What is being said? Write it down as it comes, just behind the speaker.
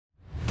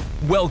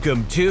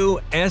Welcome to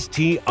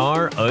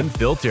STR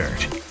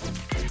Unfiltered,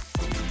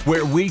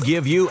 where we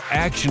give you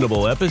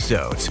actionable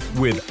episodes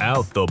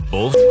without the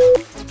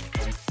bullshit.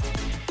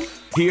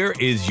 Here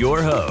is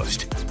your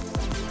host,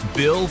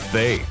 Bill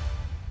Faeth.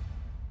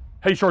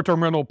 Hey,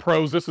 short-term rental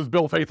pros, this is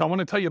Bill Faeth. I want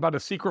to tell you about a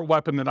secret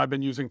weapon that I've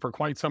been using for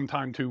quite some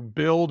time to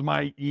build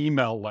my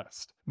email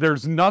list.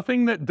 There's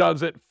nothing that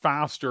does it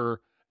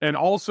faster and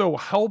also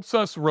helps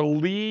us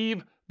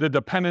relieve the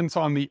dependence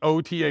on the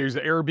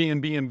OTAs,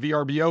 Airbnb and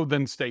VRBO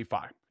than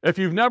StayFi. If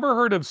you've never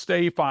heard of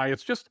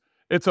StayFi,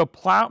 it's a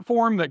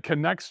platform that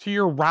connects to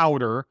your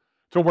router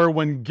to where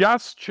when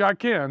guests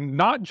check in,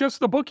 not just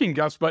the booking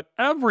guest, but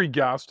every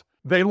guest,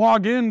 they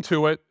log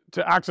into it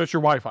to access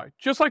your Wi-Fi.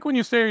 Just like when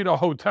you stay at a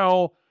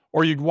hotel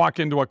or you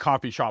walk into a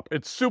coffee shop.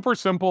 It's super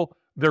simple.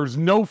 There's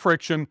no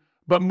friction.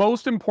 But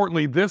most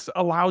importantly, this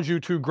allows you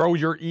to grow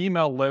your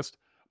email list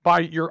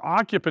by your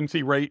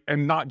occupancy rate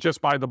and not just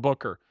by the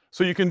booker.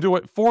 So you can do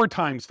it 4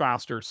 times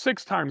faster,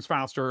 6 times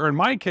faster, or in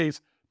my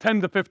case, 10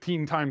 to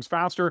 15 times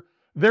faster.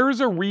 There's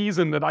a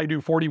reason that I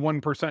do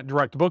 41%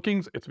 direct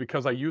bookings. It's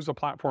because I use a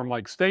platform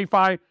like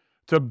StayFi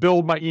to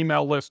build my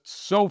email list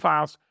so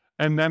fast.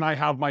 And then I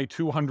have my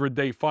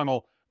 200-day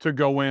funnel to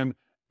go in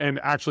and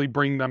actually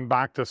bring them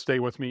back to stay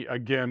with me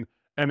again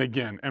and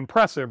again.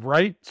 Impressive,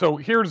 right? So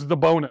here's the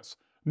bonus.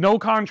 No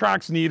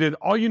contracts needed.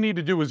 All you need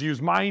to do is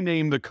use my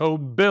name, the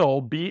code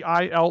BILL,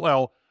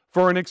 B-I-L-L,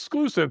 for an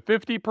exclusive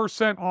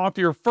 50% off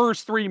your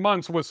first 3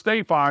 months with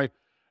StayFi.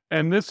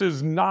 And this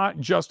is not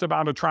just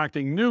about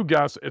attracting new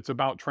guests. It's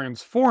about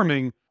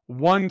transforming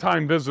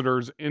one-time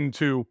visitors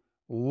into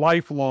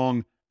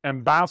lifelong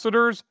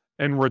ambassadors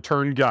and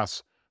return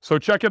guests. So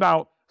check it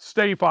out.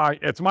 StayFi,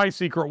 it's my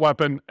secret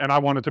weapon, and I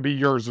want it to be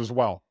yours as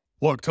well.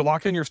 Look, to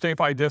lock in your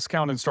StayFi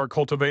discount and start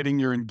cultivating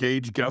your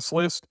engaged guest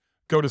list,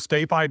 go to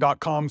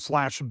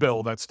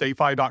stayfi.com/bill. That's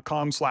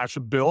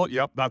stayfi.com/bill.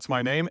 Yep, that's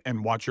my name,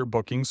 and watch your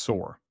bookings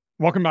soar.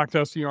 Welcome back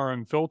to STR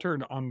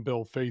Unfiltered. I'm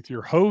Bill Faeth,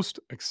 your host.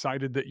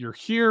 Excited that you're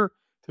here.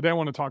 Today I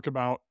want to talk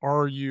about,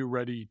 are you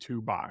ready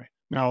to buy?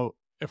 Now,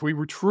 if we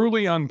were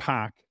truly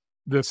unpack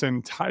this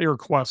entire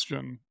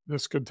question,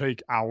 this could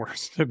take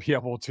hours to be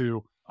able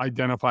to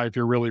identify if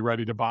you're really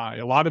ready to buy.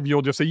 A lot of you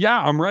will just say, yeah,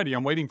 I'm ready.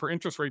 I'm waiting for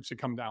interest rates to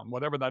come down,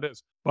 whatever that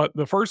is. But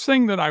the first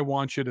thing that I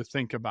want you to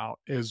think about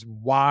is,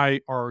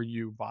 why are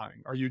you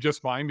buying? Are you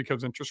just buying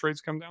because interest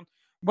rates come down?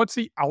 What's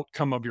the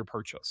outcome of your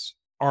purchase?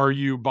 Are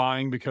you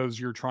buying because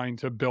you're trying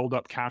to build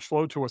up cash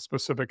flow to a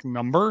specific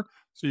number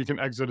so you can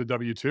exit a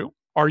W-2?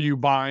 Are you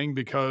buying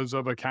because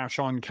of a cash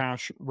on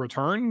cash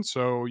return?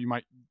 So you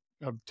might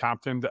have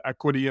tapped into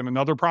equity in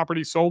another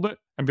property, sold it,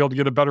 and be able to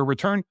get a better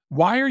return.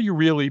 Why are you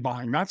really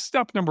buying? That's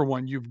step number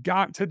one. You've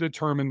got to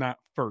determine that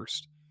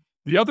first.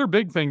 The other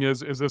big thing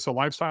is this a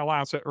lifestyle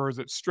asset or is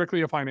it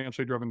strictly a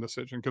financially driven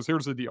decision? Because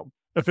here's the deal.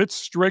 If it's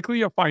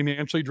strictly a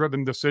financially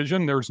driven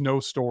decision, there's no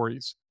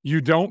stories. You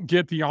don't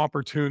get the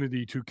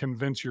opportunity to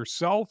convince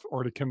yourself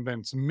or to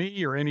convince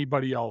me or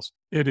anybody else.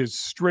 It is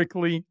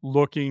strictly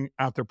looking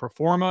at the pro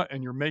forma,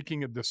 and you're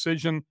making a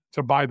decision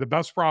to buy the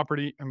best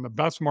property in the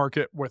best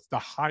market with the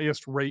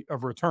highest rate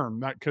of return.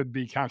 That could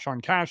be cash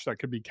on cash. That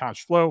could be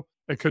cash flow.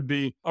 It could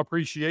be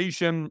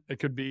appreciation. It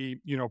could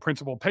be,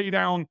 principal pay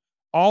down.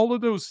 All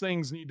of those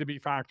things need to be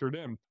factored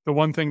in. The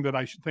one thing that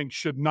I think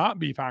should not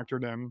be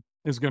factored in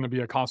is going to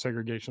be a cost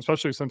segregation,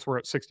 especially since we're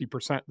at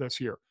 60%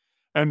 this year.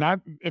 And that,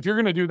 if you're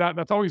going to do that,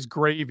 that's always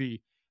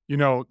gravy,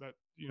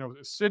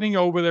 sitting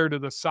over there to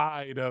the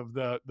side of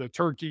the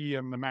turkey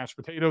and the mashed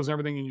potatoes and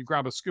everything, and you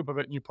grab a scoop of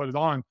it and you put it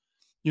on,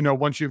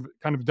 once you've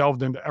kind of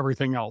delved into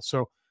everything else.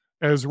 So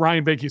as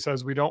Ryan Bakey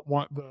says, we don't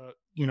want the,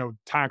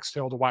 tax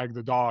tail to wag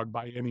the dog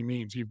by any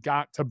means. You've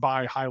got to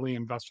buy highly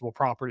investable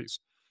properties.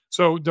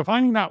 So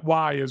defining that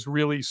why is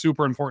really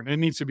super important. It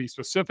needs to be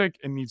specific.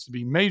 It needs to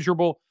be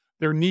measurable.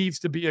 There needs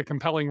to be a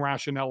compelling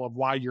rationale of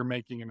why you're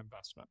making an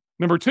investment.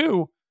 Number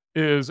 2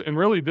 is, and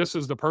really this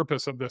is the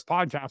purpose of this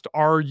podcast,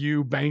 are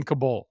you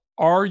bankable?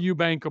 Are you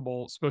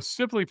bankable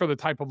specifically for the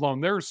type of loan?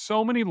 There's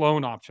so many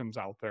loan options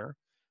out there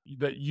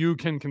that you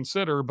can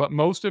consider, but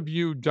most of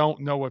you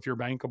don't know if you're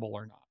bankable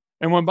or not.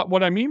 And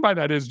what I mean by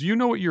that is, do you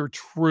know what your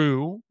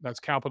true, that's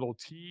capital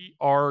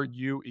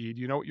T-R-U-E,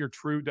 do you know what your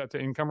true debt to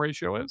income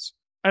ratio is?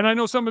 And I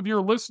know some of you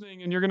are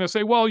listening and you're going to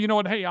say, well, you know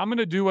what? Hey, I'm going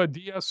to do a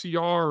DSCR,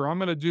 or I'm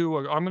going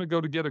to go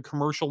to get a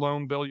commercial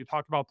loan. Bill, you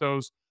talk about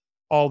those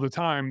all the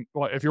time.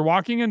 Well, if you're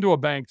walking into a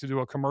bank to do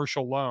a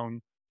commercial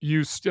loan,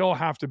 you still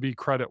have to be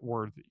credit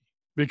worthy,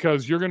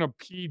 because you're going to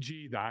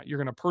PG that. You're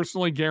going to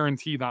personally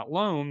guarantee that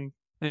loan,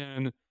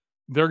 and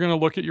they're going to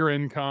look at your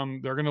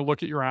income. They're going to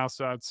look at your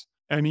assets.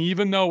 And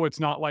even though it's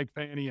not like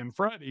Fannie and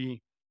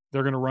Freddie,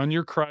 they're going to run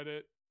your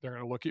credit. They're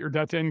going to look at your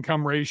debt to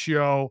income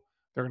ratio.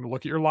 They're going to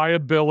look at your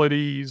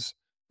liabilities.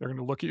 They're going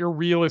to look at your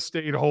real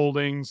estate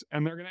holdings,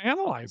 and they're going to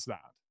analyze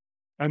that.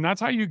 And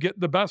that's how you get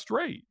the best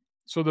rate.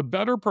 So the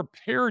better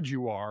prepared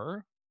you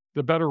are,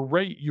 the better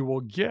rate you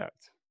will get.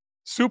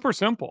 Super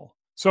simple.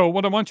 So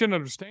what I want you to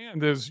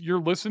understand is, you're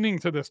listening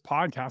to this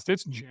podcast.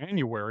 It's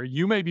January.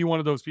 You may be one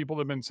of those people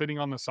that have been sitting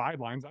on the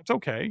sidelines. That's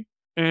okay.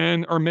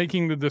 and are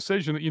making the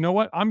decision that, you know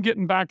what, I'm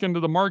getting back into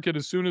the market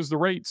as soon as the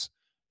rates,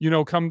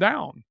 come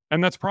down.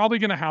 And that's probably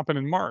going to happen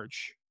in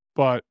March.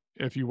 But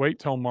if you wait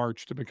till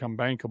March to become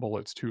bankable,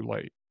 it's too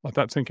late. Let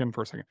that sink in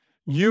for a second.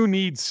 You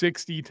need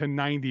 60 to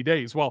 90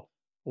 days. Well,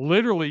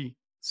 literally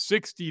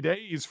 60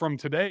 days from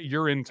today,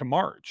 you're into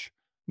March.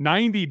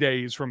 90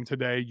 days from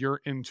today,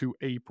 you're into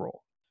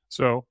April.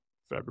 So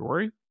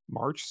February,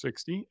 March,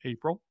 60,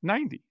 April,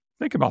 90.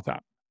 Think about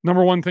that.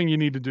 Number one thing you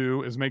need to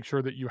do is make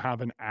sure that you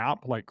have an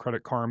app like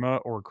Credit Karma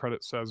or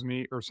Credit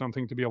Sesame or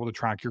something to be able to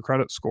track your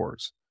credit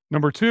scores.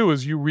 Number two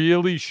is you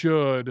really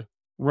should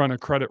run a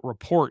credit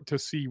report to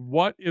see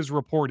what is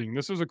reporting.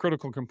 This is a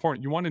critical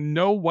component. You want to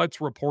know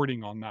what's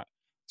reporting on that.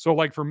 So,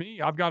 like for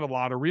me, I've got a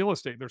lot of real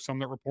estate. There's some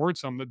that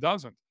reports, some that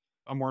doesn't.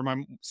 I'm wearing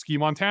my Ski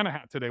Montana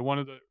hat today. One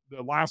of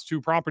the last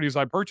two properties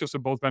I purchased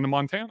have both been in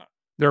Montana.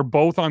 They're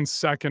both on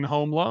second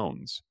home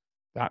loans.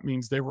 That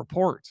means they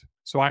report.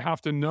 So I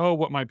have to know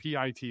what my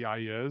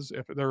PITI is.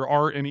 If there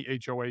are any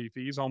HOA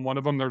fees on one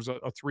of them, there's a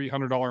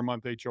 $300 a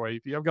month HOA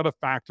fee. I've got to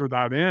factor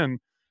that in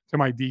to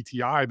my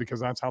DTI because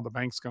that's how the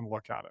bank's going to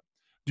look at it.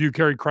 Do you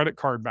carry credit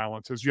card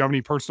balances? Do you have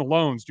any personal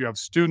loans? Do you have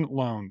student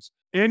loans?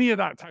 Any of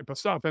that type of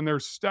stuff. And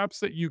there's steps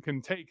that you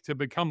can take to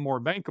become more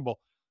bankable.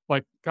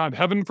 Like, God,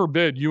 heaven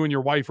forbid you and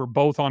your wife are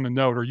both on a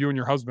note, or you and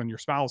your husband, your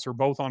spouse are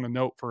both on a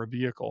note for a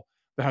vehicle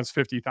that has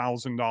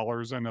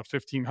 $50,000 and a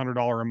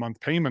 $1,500 a month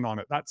payment on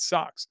it. That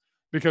sucks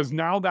because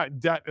now that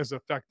debt is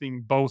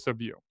affecting both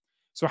of you.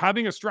 So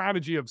having a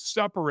strategy of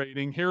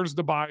separating, here's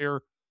the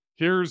buyer,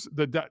 here's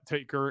the debt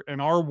taker.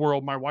 In our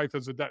world, my wife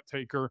is a debt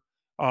taker.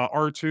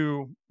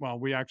 R2, well,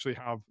 we actually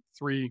have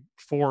 3,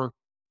 4,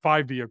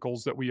 5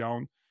 vehicles that we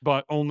own,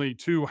 but only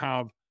 2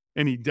 have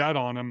any debt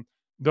on them.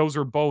 Those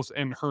are both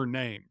in her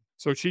name.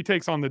 So she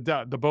takes on the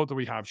debt, the boat that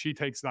we have, she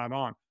takes that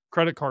on.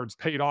 Credit cards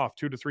paid off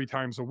 2 to 3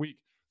 times a week.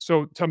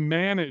 So to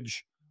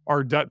manage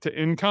our debt to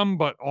income,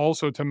 but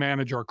also to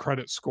manage our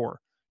credit score,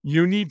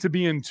 you need to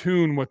be in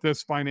tune with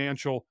this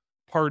financial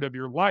part of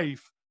your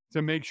life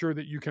to make sure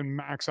that you can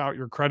max out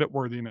your credit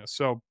worthiness.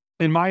 So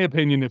in my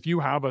opinion, if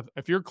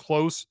you're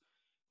close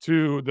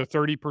to the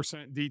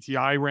 30%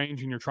 DTI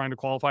range and you're trying to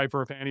qualify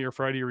for a Fannie or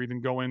Freddie or even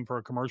go in for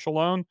a commercial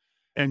loan,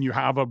 and you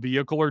have a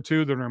vehicle or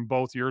two that are in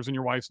both yours and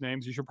your wife's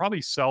names, you should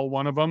probably sell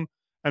one of them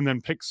and then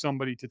pick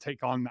somebody to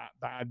take on that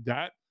bad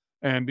debt.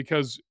 And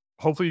because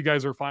hopefully you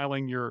guys are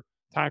filing your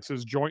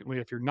taxes jointly.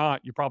 If you're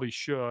not, you probably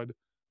should.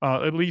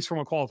 At least from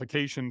a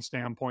qualification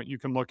standpoint, you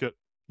can look at,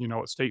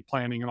 estate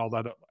planning and all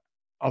that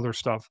other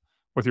stuff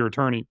with your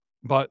attorney.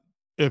 But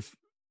if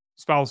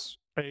spouse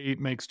A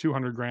makes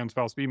 200 grand,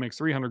 spouse B makes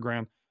 300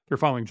 grand, if you're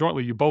filing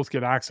jointly, you both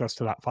get access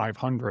to that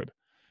 500.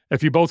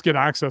 If you both get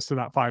access to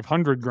that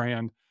 500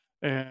 grand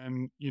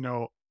and,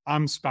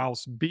 I'm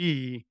spouse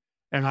B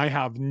and I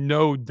have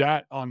no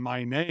debt on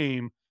my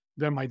name,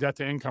 then my debt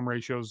to income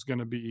ratio is going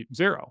to be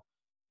 0.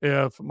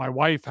 If my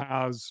wife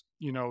has,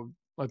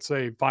 let's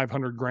say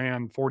 500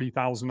 grand,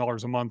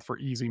 $40,000 a month for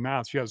easy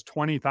math, she has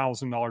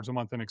 $20,000 a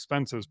month in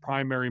expenses,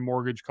 primary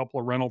mortgage, couple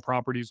of rental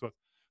properties with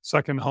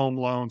second home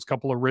loans,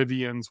 couple of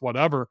Rivians,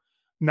 whatever.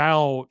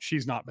 Now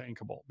she's not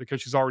bankable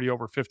because she's already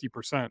over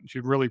 50%.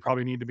 She'd really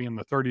probably need to be in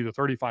the 30 to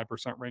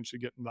 35% range to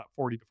get in that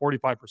 40 to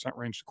 45%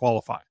 range to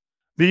qualify.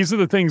 These are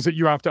the things that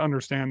you have to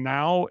understand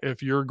now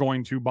if you're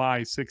going to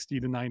buy 60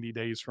 to 90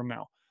 days from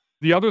now.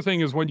 The other thing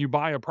is when you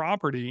buy a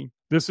property,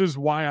 this is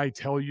why I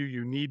tell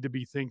you need to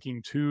be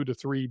thinking 2 to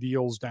 3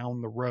 deals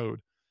down the road.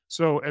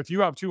 So if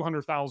you have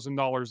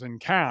 $200,000 in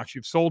cash,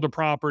 you've sold a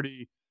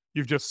property,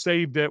 you've just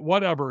saved it,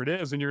 whatever it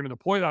is, and you're going to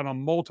deploy that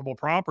on multiple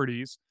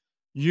properties,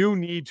 you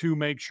need to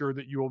make sure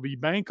that you will be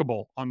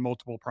bankable on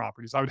multiple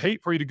properties. I would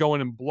hate for you to go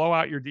in and blow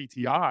out your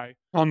DTI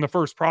on the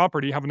first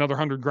property, have another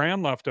 100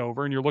 grand left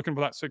over, and you're looking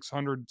for that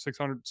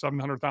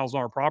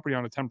 $700,000 property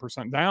on a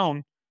 10%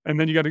 down. And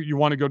then you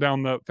want to go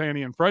down the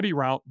Fannie and Freddie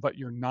route, but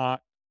you're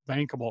not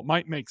bankable. It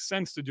might make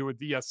sense to do a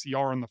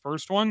DSCR on the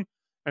first one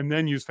and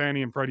then use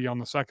Fannie and Freddie on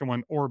the second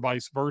one or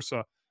vice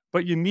versa.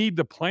 But you need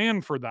to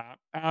plan for that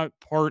as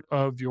part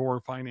of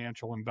your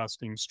financial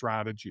investing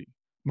strategy.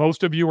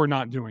 Most of you are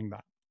not doing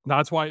that.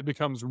 That's why it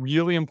becomes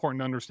really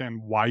important to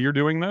understand why you're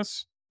doing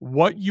this,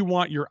 what you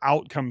want your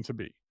outcome to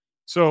be.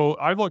 So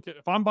I look at,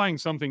 if I'm buying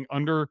something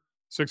under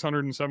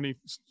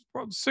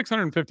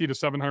 650 to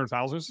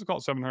 700,000, let's just call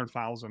it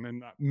 700,000 in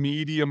that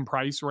medium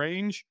price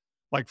range,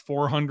 like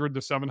 400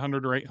 to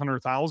 700 or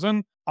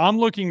 800,000. I'm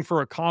looking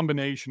for a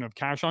combination of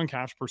cash on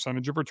cash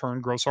percentage of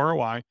return, gross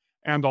ROI,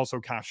 and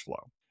also cash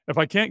flow. If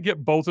I can't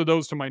get both of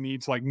those to my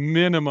needs, like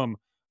minimum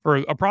for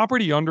a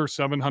property under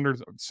 $600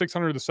 to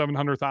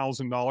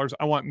 $700,000,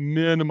 I want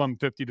minimum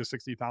 $50,000 to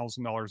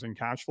 $60,000 in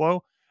cash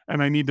flow.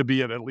 And I need to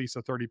be at least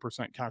a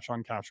 30% cash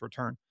on cash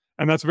return.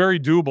 And that's very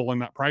doable in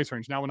that price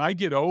range. Now, when I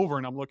get over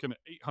and I'm looking at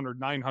 $800,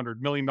 $900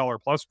 million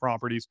plus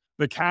properties,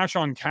 the cash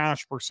on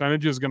cash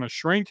percentage is going to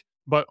shrink,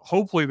 but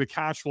hopefully the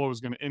cash flow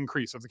is going to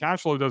increase. If the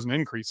cash flow doesn't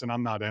increase, then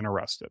I'm not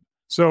interested.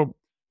 So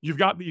you've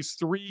got these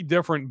 3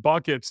 different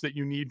buckets that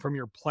you need from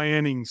your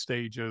planning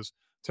stages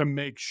to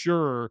make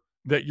sure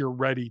that you're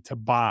ready to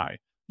buy.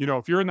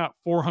 If you're in that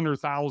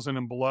 400,000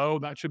 and below,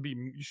 you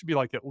should be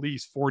like at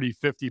least 40,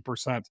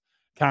 50%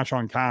 cash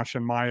on cash,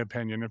 in my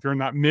opinion. If you're in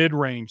that mid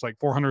range, like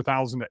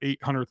 400,000 to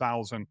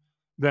 800,000,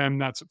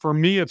 then for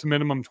me, it's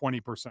minimum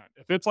 20%.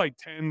 If it's like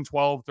 10,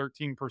 12,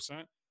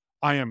 13%,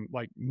 I am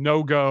like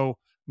no go,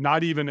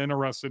 not even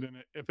interested in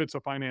it if it's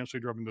a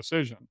financially driven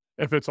decision.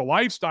 If it's a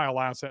lifestyle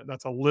asset,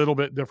 that's a little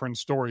bit different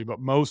story, but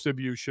most of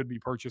you should be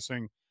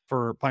purchasing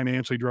for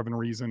financially driven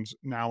reasons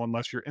now,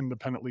 unless you're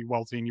independently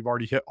wealthy and you've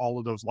already hit all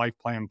of those life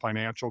plan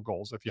financial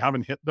goals. If you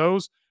haven't hit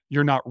those,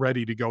 you're not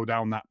ready to go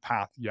down that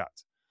path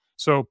yet.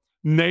 So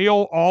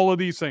nail all of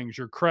these things: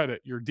 your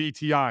credit, your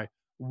DTI,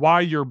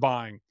 why you're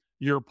buying,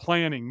 your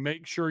planning.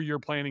 Make sure you're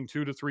planning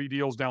 2 to 3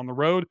 deals down the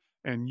road,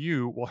 and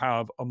you will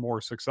have a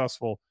more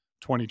successful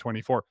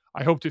 2024.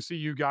 I hope to see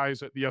you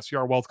guys at the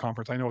STR Wealth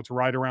Conference. I know it's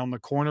right around the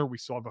corner. We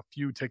still have a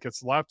few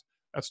tickets left.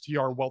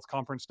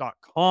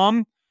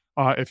 strwealthconference.com.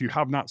 If you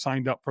have not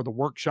signed up for the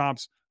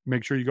workshops,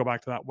 make sure you go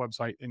back to that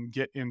website and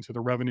get into the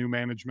revenue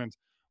management.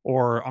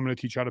 Or I'm going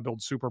to teach you how to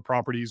build super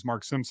properties.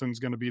 Mark Simpson's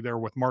going to be there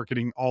with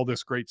marketing, all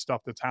this great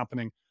stuff that's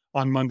happening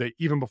on Monday,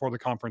 even before the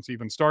conference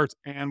even starts.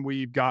 And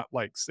we've got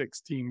like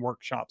 16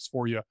 workshops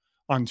for you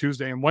on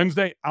Tuesday and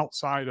Wednesday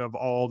outside of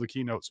all the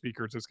keynote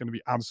speakers. It's going to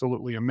be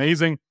absolutely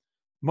amazing.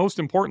 Most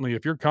importantly,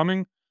 if you're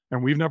coming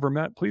and we've never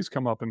met, please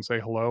come up and say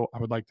hello. I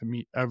would like to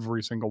meet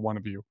every single one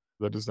of you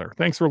that is there.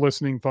 Thanks for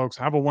listening, folks.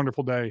 Have a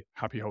wonderful day.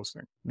 Happy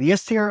hosting. The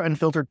STR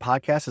Unfiltered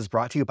podcast is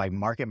brought to you by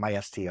Market My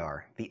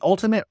STR, the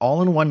ultimate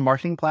all-in-one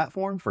marketing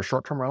platform for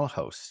short-term rental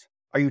hosts.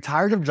 Are you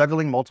tired of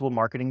juggling multiple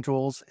marketing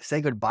tools?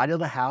 Say goodbye to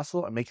the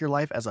hassle and make your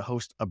life as a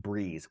host a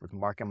breeze with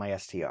Market My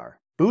STR.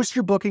 Boost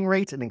your booking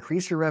rates and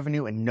increase your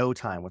revenue in no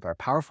time with our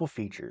powerful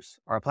features.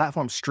 Our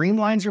platform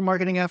streamlines your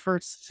marketing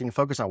efforts so you can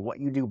focus on what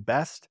you do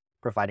best,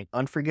 providing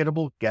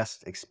unforgettable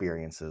guest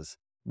experiences.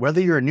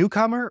 Whether you're a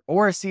newcomer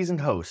or a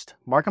seasoned host,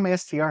 Market My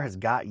STR has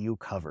got you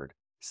covered.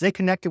 Stay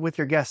connected with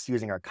your guests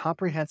using our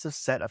comprehensive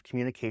set of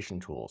communication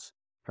tools.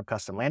 From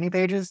custom landing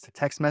pages to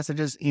text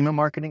messages, email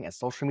marketing, and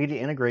social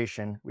media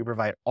integration, we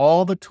provide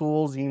all the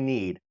tools you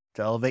need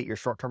to elevate your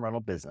short-term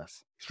rental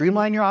business.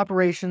 Streamline your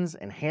operations,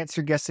 enhance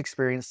your guest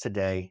experience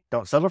today.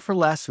 Don't settle for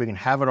less so we can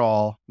have it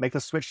all. Make the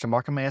switch to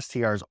Market My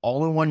STR's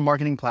all-in-one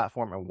marketing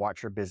platform and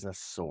watch your business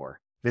soar.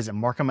 Visit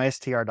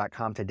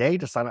marketmystr.com today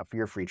to sign up for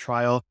your free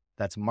trial.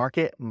 That's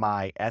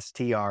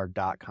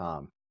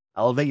marketmystr.com.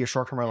 Elevate your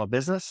short-term rental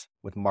business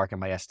with Market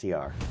My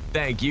STR.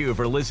 Thank you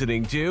for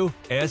listening to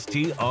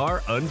STR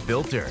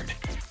Unfiltered,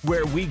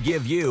 where we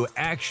give you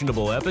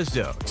actionable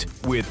episodes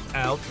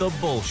without the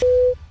bullshit.